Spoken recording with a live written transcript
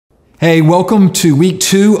Hey, welcome to week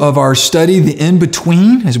 2 of our study, The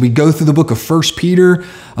In-Between, as we go through the book of 1 Peter,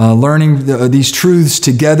 learning these truths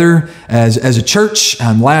together as a church.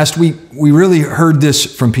 Last week, we really heard this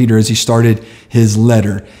from Peter as he started his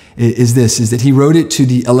letter, is that he wrote it to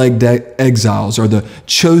the elect exiles, or the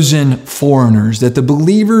chosen foreigners, that the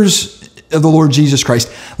believers of the Lord Jesus Christ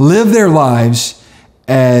live their lives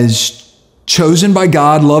as chosen by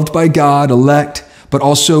God, loved by God, elect, but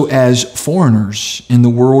also as foreigners in the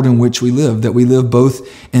world in which we live, that we live both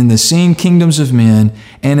in the seen kingdoms of men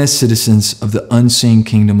and as citizens of the unseen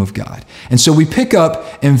kingdom of God. And so we pick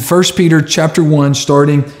up in 1 Peter chapter 1,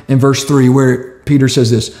 starting in verse 3, where Peter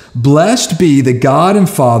says this: "Blessed be the God and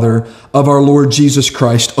Father of our Lord Jesus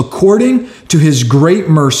Christ. According to his great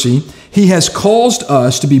mercy, he has caused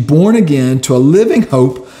us to be born again to a living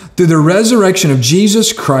hope through the resurrection of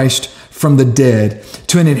Jesus Christ from the dead,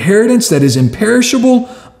 to an inheritance that is imperishable,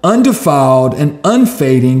 undefiled, and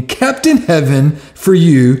unfading, kept in heaven for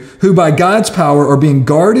you, who by God's power are being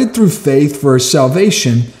guarded through faith for a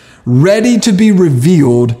salvation, ready to be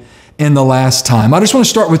revealed in the last time." I just want to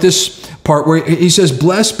start with this part where he says,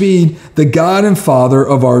 "Blessed be the God and Father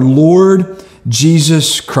of our Lord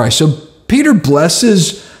Jesus Christ." So Peter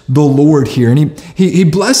blesses the Lord here, and he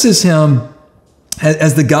blesses him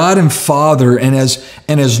as the God and Father and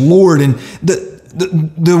as Lord. And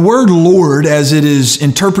the word Lord, as it is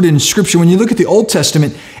interpreted in Scripture, when you look at the Old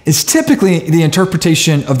Testament, is typically the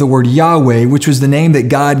interpretation of the word Yahweh, which was the name that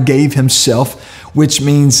God gave himself, which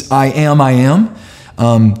means I am,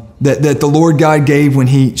 that the Lord God gave when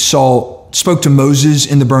he spoke to Moses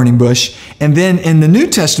in the burning bush. And then in the New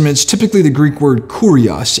Testament, it's typically the Greek word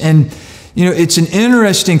kurios. And it's an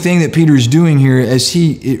interesting thing that Peter is doing here, as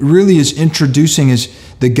it really is introducing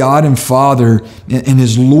the God and Father and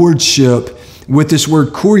his lordship with this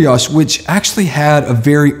word kurios, which actually had a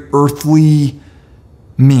very earthly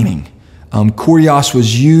meaning. Kurios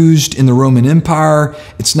was used in the Roman Empire.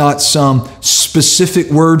 It's not some specific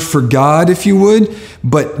word for God, if you would,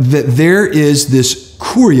 but that there is this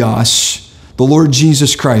kurios, the Lord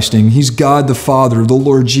Jesus Christ, and he's God the Father, the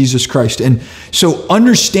Lord Jesus Christ. And so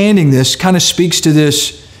understanding this kind of speaks to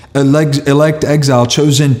this elect exile,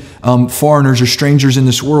 chosen foreigners or strangers in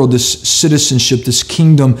this world, this citizenship, this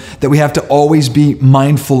kingdom that we have to always be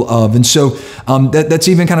mindful of. And so that's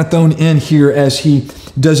even kind of thrown in here as he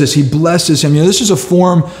does this. He blesses him. This is a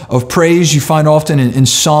form of praise you find often in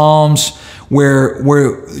Psalms where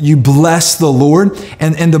you bless the Lord.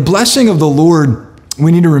 And the blessing of the Lord,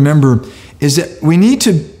 we need to remember, is that we need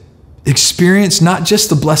to experience not just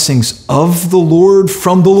the blessings of the Lord,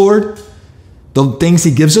 from the Lord, the things he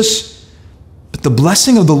gives us, but the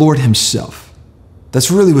blessing of the Lord himself. That's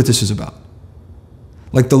really what this is about.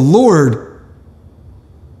 Like the Lord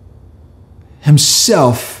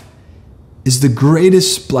himself is the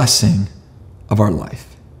greatest blessing of our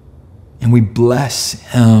life. And we bless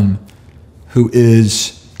him who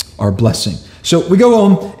is our blessing. So we go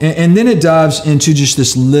on, and then it dives into just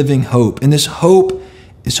this living hope. And this hope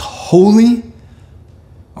is holy.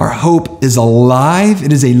 Our hope is alive.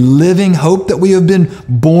 It is a living hope that we have been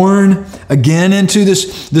born again into.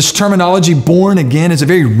 This terminology, born again, is a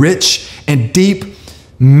very rich and deep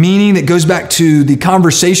meaning that goes back to the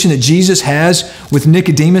conversation that Jesus has with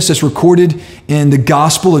Nicodemus, that's recorded in the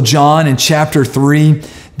Gospel of John in chapter 3.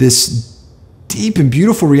 This deep and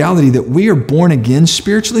beautiful reality that we are born again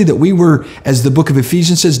spiritually, that we were, as the book of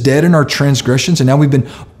Ephesians says, dead in our transgressions, and now we've been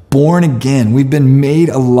born again. We've been made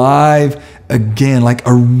alive again, like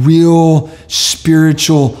a real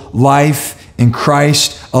spiritual life in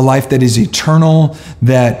Christ, a life that is eternal,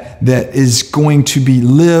 that is going to be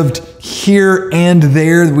lived here and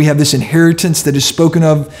there. We have this inheritance that is spoken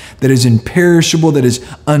of, that is imperishable, that is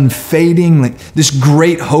unfading, like this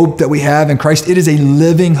great hope that we have in Christ. It is a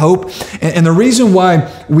living hope. And the reason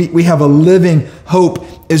why we have a living hope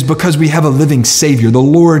is because we have a living Savior, the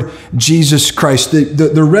Lord Jesus Christ.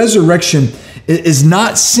 The resurrection is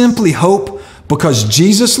not simply hope because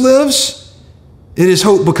Jesus lives. It is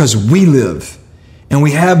hope because we live, and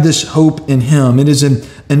we have this hope in him. It is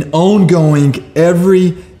an ongoing,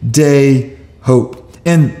 everyday hope.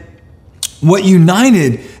 And what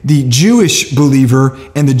united the Jewish believer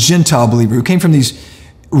and the Gentile believer, who came from these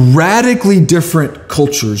radically different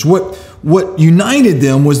cultures, what united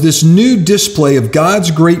them was this new display of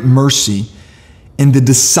God's great mercy in the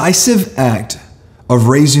decisive act of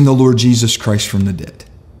raising the Lord Jesus Christ from the dead.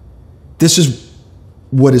 This is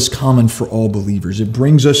what is common for all believers. It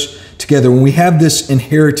brings us together when we have this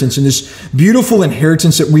inheritance, and this beautiful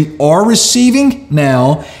inheritance that we are receiving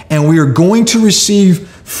now and we are going to receive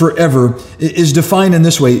forever. It is defined in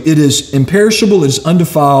this way: it is imperishable, it is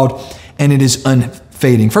undefiled, and it is unfading.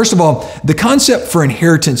 unfading. First of all, the concept for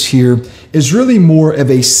inheritance here is really more of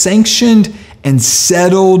a sanctioned and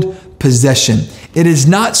settled possession. It is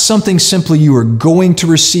not something simply you are going to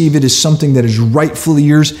receive. It is something that is rightfully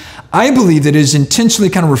yours. I believe that it is intentionally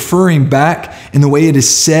kind of referring back in the way it is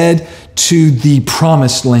said to the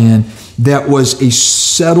promised land that was a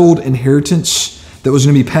settled inheritance that was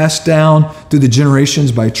going to be passed down through the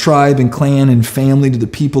generations by tribe and clan and family to the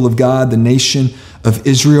people of God, the nation of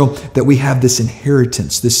Israel, that we have this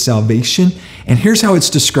inheritance, this salvation. And here's how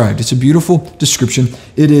it's described. It's a beautiful description.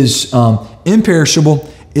 It is imperishable,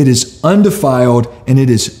 it is undefiled, and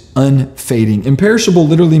it is unfading. Imperishable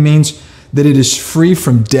literally means that it is free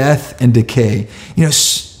from death and decay. You know,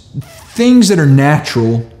 things that are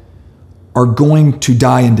natural are going to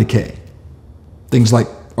die and decay. Things like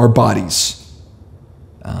our bodies.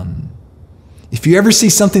 If you ever see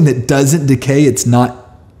something that doesn't decay, it's not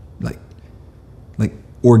like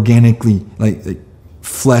organically, like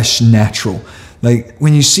flesh natural. Like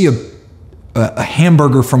when you see a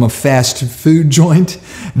hamburger from a fast food joint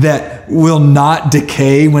that will not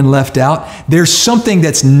decay when left out, there's something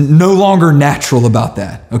that's no longer natural about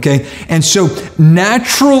that, okay? And so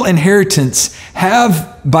natural inheritance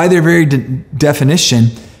have, by their very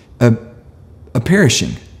definition, a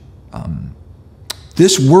perishing.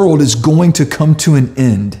 This world is going to come to an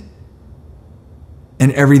end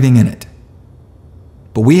and everything in it.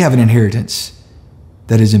 But we have an inheritance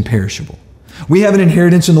that is imperishable. We have an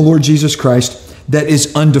inheritance in the Lord Jesus Christ that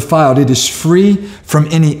is undefiled. It is free from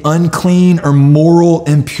any unclean or moral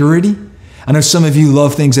impurity. I know some of you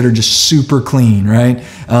love things that are just super clean, right?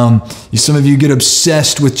 Some of you get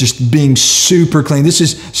obsessed with just being super clean. This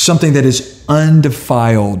is something that is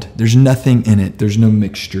undefiled. There's nothing in it. There's no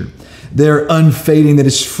mixture. They're unfading, that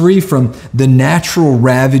is free from the natural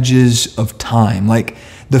ravages of time, like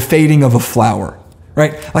the fading of a flower,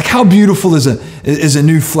 right? Like how beautiful is a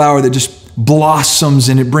new flower that just blossoms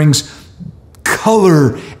and it brings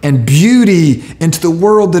color and beauty into the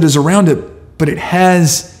world that is around it, but it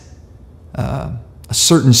has a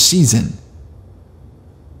certain season.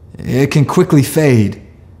 It can quickly fade.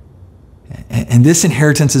 And this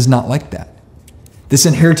inheritance is not like that. This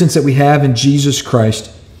inheritance that we have in Jesus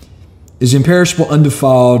Christ is imperishable,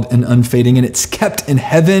 undefiled, and unfading, and it's kept in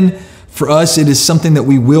heaven for us. It is something that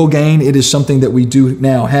we will gain. It is something that we do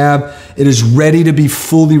now have. It is ready to be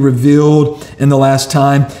fully revealed in the last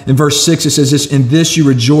time. In verse 6, it says this, "In this you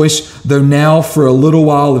rejoice, though now for a little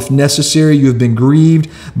while, if necessary, you have been grieved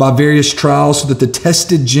by various trials, so that the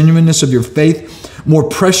tested genuineness of your faith, more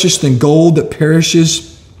precious than gold that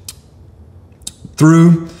perishes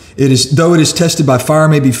though it is tested by fire,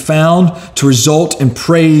 may be found to result in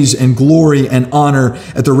praise and glory and honor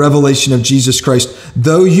at the revelation of Jesus Christ.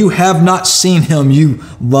 Though you have not seen him, you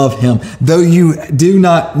love him. Though you do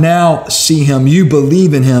not now see him, you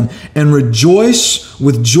believe in him and rejoice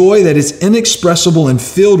with joy that is inexpressible and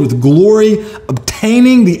filled with glory,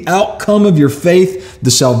 obtaining the outcome of your faith,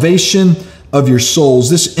 the salvation of your souls."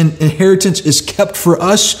 This inheritance is kept for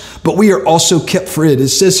us, but we are also kept for it. It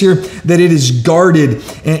says here that it is guarded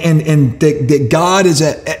and that God is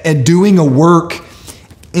at doing a work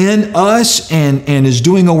in us and is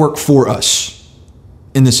doing a work for us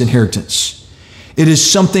in this inheritance. It is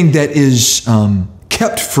something that is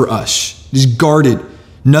kept for us. It is guarded.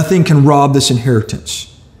 Nothing can rob this inheritance.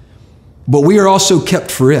 But we are also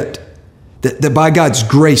kept for it. That by God's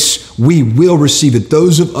grace, we will receive it.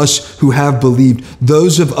 Those of us who have believed,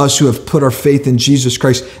 those of us who have put our faith in Jesus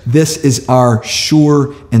Christ, this is our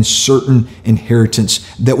sure and certain inheritance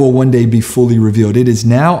that will one day be fully revealed. It is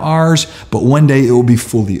now ours, but one day it will be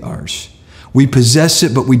fully ours. We possess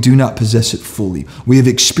it, but we do not possess it fully. We have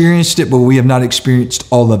experienced it, but we have not experienced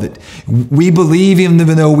all of it. We believe even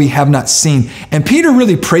though we have not seen. And Peter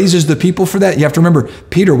really praises the people for that. You have to remember,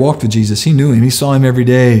 Peter walked with Jesus. He knew him. He saw him every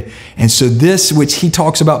day. And so this, which he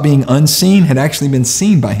talks about being unseen, had actually been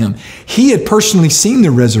seen by him. He had personally seen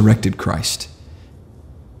the resurrected Christ.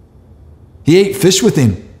 He ate fish with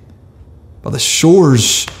him by the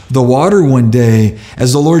shores of the water one day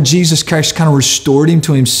as the Lord Jesus Christ kind of restored him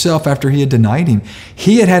to himself after he had denied him.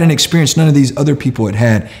 He had had an experience none of these other people had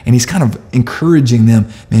had, and he's kind of encouraging them,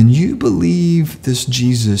 man, you believe this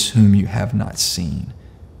Jesus whom you have not seen.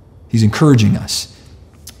 He's encouraging us,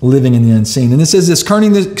 living in the unseen. And it says this,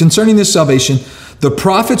 concerning this salvation, the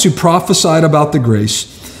prophets who prophesied about the grace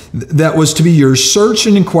that was to be yours searched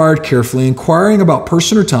and inquired carefully, inquiring about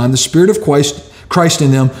person or time, the Spirit of Christ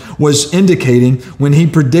in them was indicating when he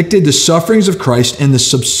predicted the sufferings of Christ and the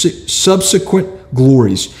subsequent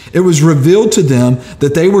glories. It was revealed to them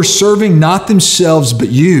that they were serving not themselves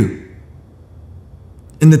but you,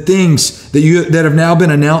 and the things that have now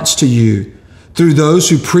been announced to you through those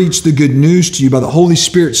who preach the good news to you by the Holy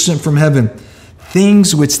Spirit sent from heaven,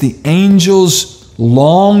 things which the angels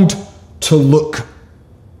longed to look.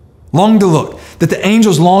 Longed to look. That the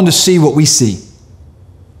angels long to see what we see.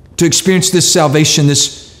 To experience this salvation,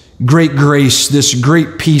 this great grace, this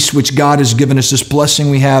great peace which God has given us, this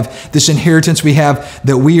blessing we have, this inheritance we have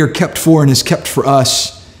that we are kept for and is kept for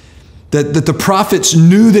us. That the prophets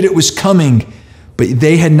knew that it was coming, but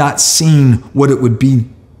they had not seen what it would be.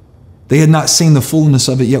 They had not seen the fullness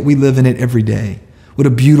of it, yet we live in it every day. What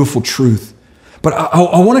a beautiful truth. But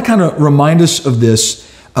I want to kind of remind us of this,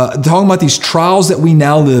 talking about these trials that we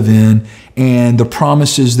now live in and the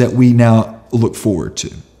promises that we now look forward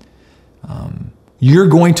to. You're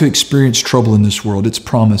going to experience trouble in this world. It's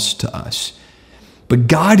promised to us. But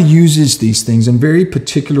God uses these things in very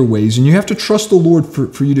particular ways, and you have to trust the Lord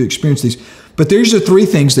for you to experience these. But there's the three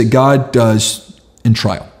things that God does in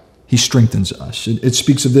trial. He strengthens us. It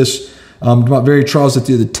speaks of this about very trials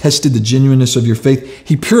that tested the genuineness of your faith.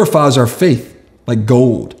 He purifies our faith like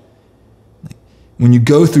gold. When you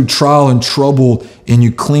go through trial and trouble and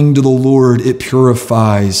you cling to the Lord, it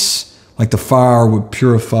purifies like the fire would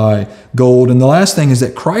purify gold. And the last thing is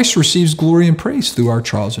that Christ receives glory and praise through our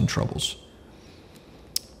trials and troubles.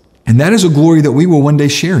 And that is a glory that we will one day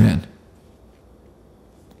share in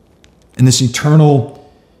this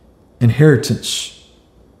eternal inheritance.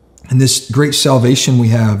 And this great salvation we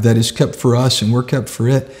have that is kept for us and we're kept for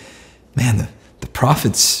it. Man, the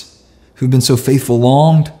prophets who've been so faithful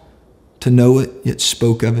longed to know it, yet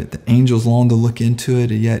spoke of it. The angels longed to look into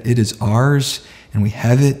it, and yet it is ours, and we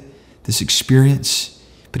have it, this experience.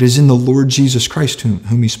 But it is in the Lord Jesus Christ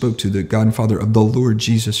whom he spoke to, the God and Father of the Lord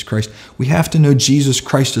Jesus Christ. We have to know Jesus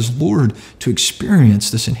Christ as Lord to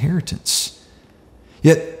experience this inheritance.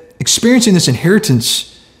 Yet experiencing this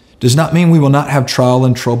inheritance does not mean we will not have trial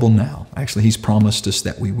and trouble now. Actually, he's promised us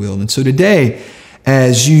that we will. And so today,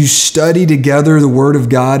 as you study together the Word of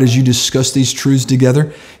God, as you discuss these truths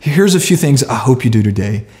together, here's a few things I hope you do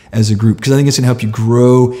today as a group, because I think it's going to help you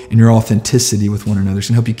grow in your authenticity with one another. It's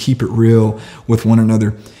going to help you keep it real with one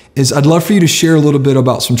another. I'd love for you to share a little bit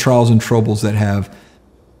about some trials and troubles that have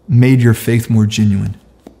made your faith more genuine,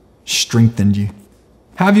 strengthened you.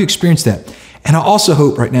 How have you experienced that? And I also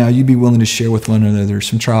hope right now you'd be willing to share with one another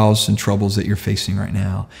some trials and troubles that you're facing right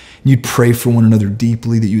now. You'd pray for one another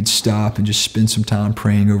deeply, that you'd stop and just spend some time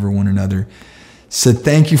praying over one another. So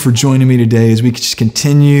thank you for joining me today as we just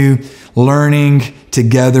continue learning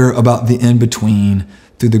together about the in-between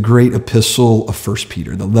through the great epistle of 1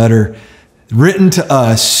 Peter, the letter written to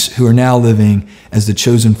us who are now living as the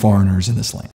chosen foreigners in this land.